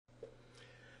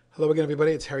Hello again,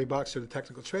 everybody. It's Harry Boxer, the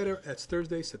Technical Trader. It's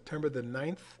Thursday, September the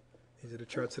 9th. These are the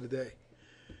charts of the day.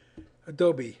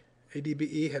 Adobe,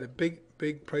 ADBE, had a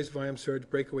big price volume surge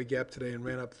breakaway gap today and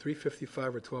ran up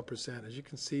 355 or 12%. As you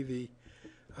can see, the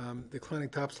declining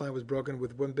tops line was broken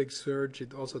with one big surge.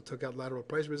 It also took out lateral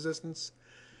price resistance.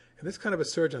 And this kind of a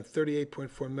surge on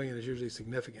 38.4 million is usually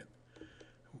significant.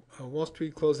 Wall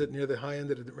Street closed it near the high end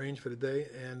of the range for the day,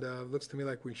 and looks to me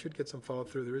like we should get some follow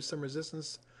through. There is some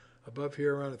resistance above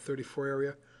here around the 34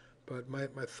 area, but my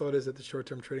thought is that the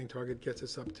short-term trading target gets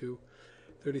us up to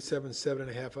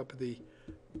 37.5, up at the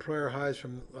prior highs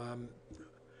from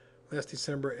last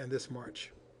December and this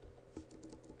March.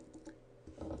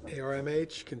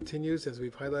 ARMH continues, as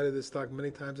we've highlighted this stock many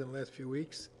times in the last few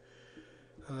weeks.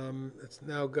 It's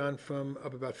now gone from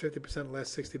up about 50% in the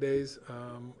last 60 days,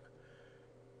 and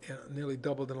nearly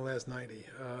doubled in the last 90.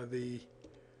 The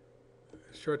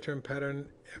short-term pattern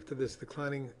after this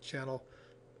declining channel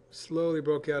slowly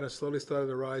broke out and slowly started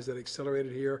to rise. That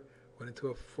accelerated here, went into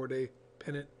a 4-day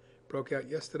pennant, broke out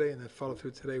yesterday, and then followed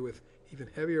through today with even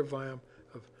heavier volume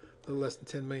of a little less than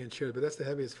 10 million shares. But that's the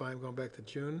heaviest volume going back to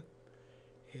June,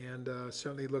 and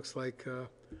certainly looks like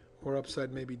more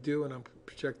upside may be due, and I'm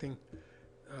projecting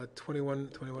 21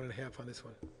 and a half on this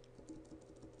one.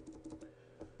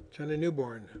 China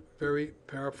Newborn, very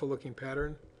powerful looking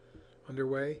pattern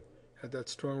underway. Had that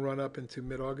strong run up into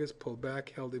mid-August, pulled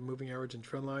back, held a moving average and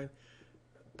trend line,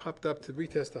 popped up to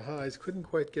retest the highs, couldn't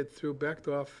quite get through, backed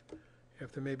off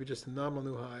after maybe just a nominal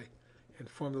new high, and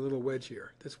formed a little wedge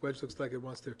here. This wedge looks like it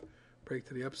wants to break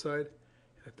to the upside,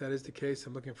 and if that is the case,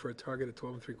 I'm looking for a target at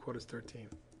 12 3/4, 13.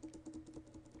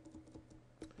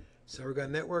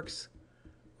 Ceragon Networks,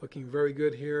 looking very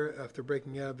good here after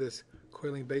breaking out of this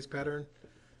coiling base pattern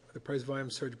with a price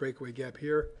volume surge breakaway gap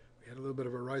here. We had a little bit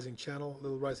of a rising channel, a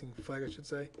little rising flag, I should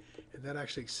say, and that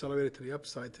actually accelerated to the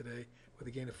upside today with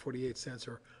a gain of 48 cents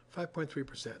or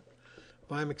 5.3%.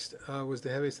 Volume was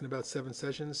the heaviest in about 7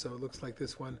 sessions, so it looks like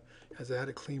this one has had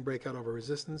a clean breakout over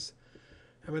resistance.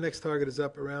 And my next target is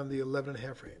up around the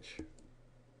 11.5 range.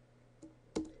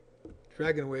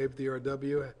 Dragon Wave,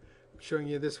 DRW, I'm showing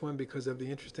you this one because of the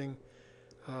interesting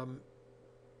head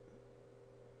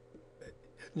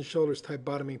and shoulders type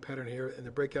bottoming pattern here, and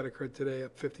the breakout occurred today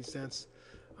up 50 cents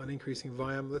on increasing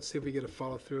volume. Let's see if we get a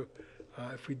follow through.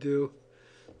 If we do,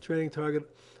 trading target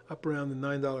up around the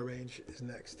 $9 range is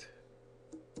next.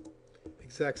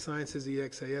 Exact Sciences,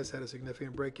 EXAS, had a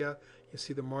significant breakout. You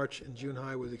see the March and June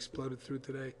high was exploded through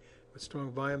today with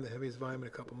strong volume, the heaviest volume in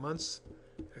a couple months.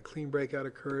 A clean breakout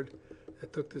occurred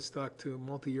that took this stock to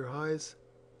multi-year highs.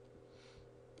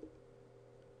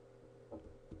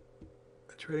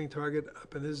 Trading target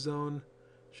up in this zone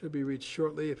should be reached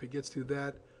shortly. If it gets through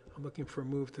that, I'm looking for a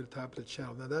move to the top of the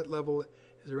channel. Now that level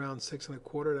is around 6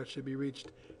 1/4. That should be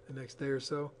reached the next day or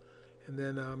so. And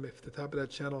then if the top of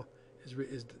that channel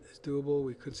is doable,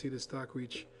 we could see the stock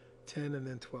reach 10 and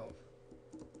then 12.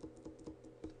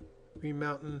 Green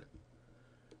Mountain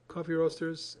Coffee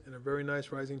Roasters in a very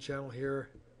nice rising channel here.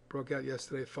 Broke out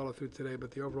yesterday, followed through today, but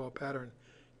the overall pattern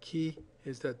key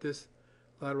is that this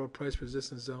lateral price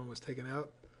resistance zone was taken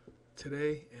out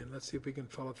today, and let's see if we can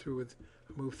follow through with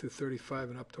a move through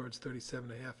 35 and up towards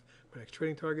 37.5. My next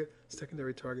trading target,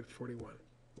 secondary target 41.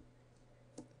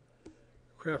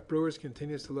 Craft Brewers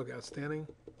continues to look outstanding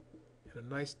in a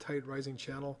nice tight rising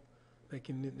channel,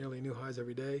 making nearly new highs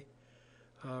every day.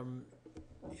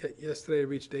 Yesterday it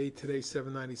reached 8, today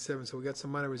 797, so we got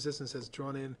some minor resistance that's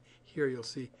drawn in here. You'll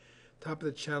see top of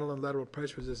the channel and lateral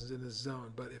price resistance in this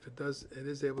zone, but if it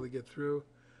is able to get through,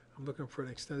 I'm looking for an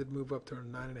extended move up to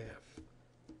 9.5.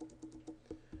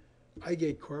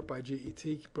 iGate Corp,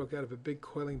 IGET, broke out of a big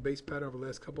coiling base pattern over the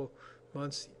last couple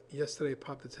months. Yesterday it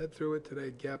popped its head through it. Today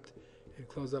it gapped and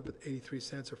closed up at 83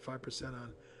 cents or 5%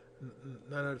 on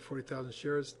 940,000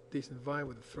 shares. Decent volume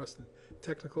with a thrust in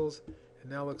technicals, and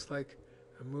now looks like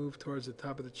a move towards the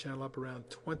top of the channel up around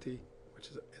 20, which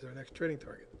is our next trading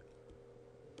target.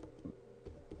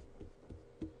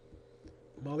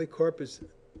 Molly Corp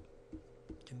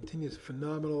continues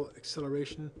phenomenal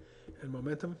acceleration and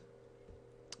momentum.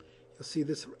 You'll see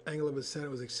this angle of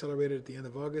ascent was accelerated at the end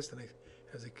of August, and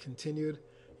as it continued,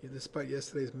 despite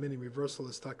yesterday's mini reversal,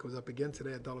 the stock goes up again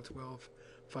today at $1.12,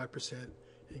 5%,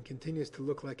 and continues to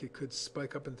look like it could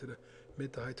spike up into the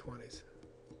mid to high 20s.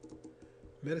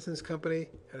 Medicines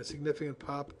Company had a significant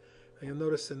pop, and you'll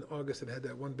notice in August it had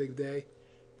that one big day,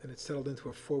 then it settled into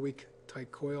a 4-week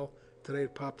tight coil. Today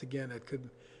it popped again. That could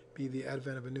be the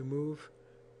advent of a new move.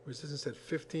 Resistance at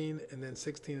 15 and then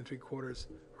 16 3/4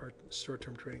 are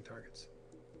short-term trading targets.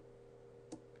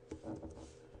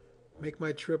 Make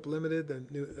My Trip Limited, the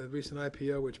new recent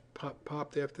IPO, which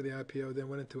popped after the IPO, then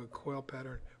went into a coil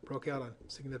pattern, broke out on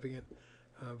significant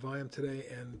volume today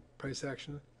and price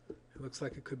action. It looks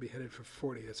like it could be headed for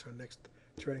 40. That's our next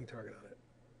trading target on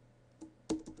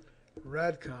it.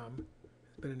 Radcom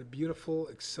has been in a beautiful,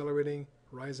 accelerating,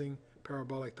 rising,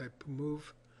 parabolic type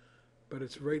move, but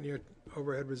it's right near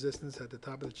overhead resistance at the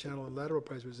top of the channel and lateral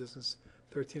price resistance,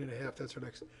 13.5. That's our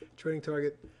next trading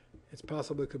target. It's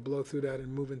possible it could blow through that and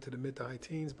move into the mid to high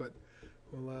teens, but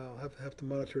we'll have to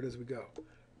monitor it as we go.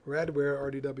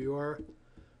 Radware, RDWR,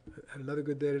 had another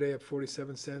good day today at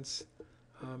 47 cents.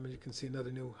 As you can see, another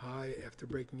new high after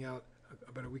breaking out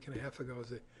about a week and a half ago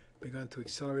as it begun to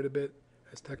accelerate a bit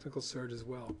as technical surge as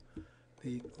well.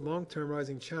 The long-term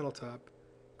rising channel top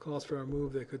calls for a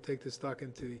move that could take the stock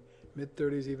into the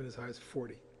mid-30s, even as high as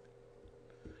 40.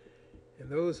 And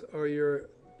those are your,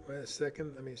 wait a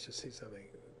second, let me just see something.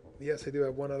 Yes, I do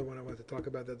have one other one I want to talk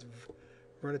about. That's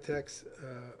Vernatex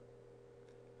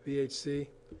VHC,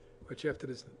 which after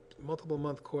this multiple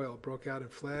month coil broke out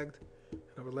and flagged, and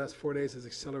over the last 4 days has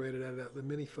accelerated out of that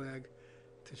mini flag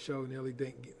to show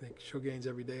show gains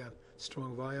every day on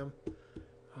strong volume.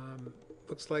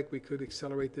 Looks like we could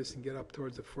accelerate this and get up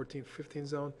towards the 14-15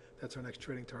 zone. That's our next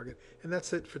trading target. And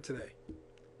that's it for today.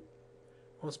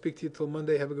 Won't speak to you till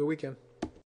Monday. Have a good weekend.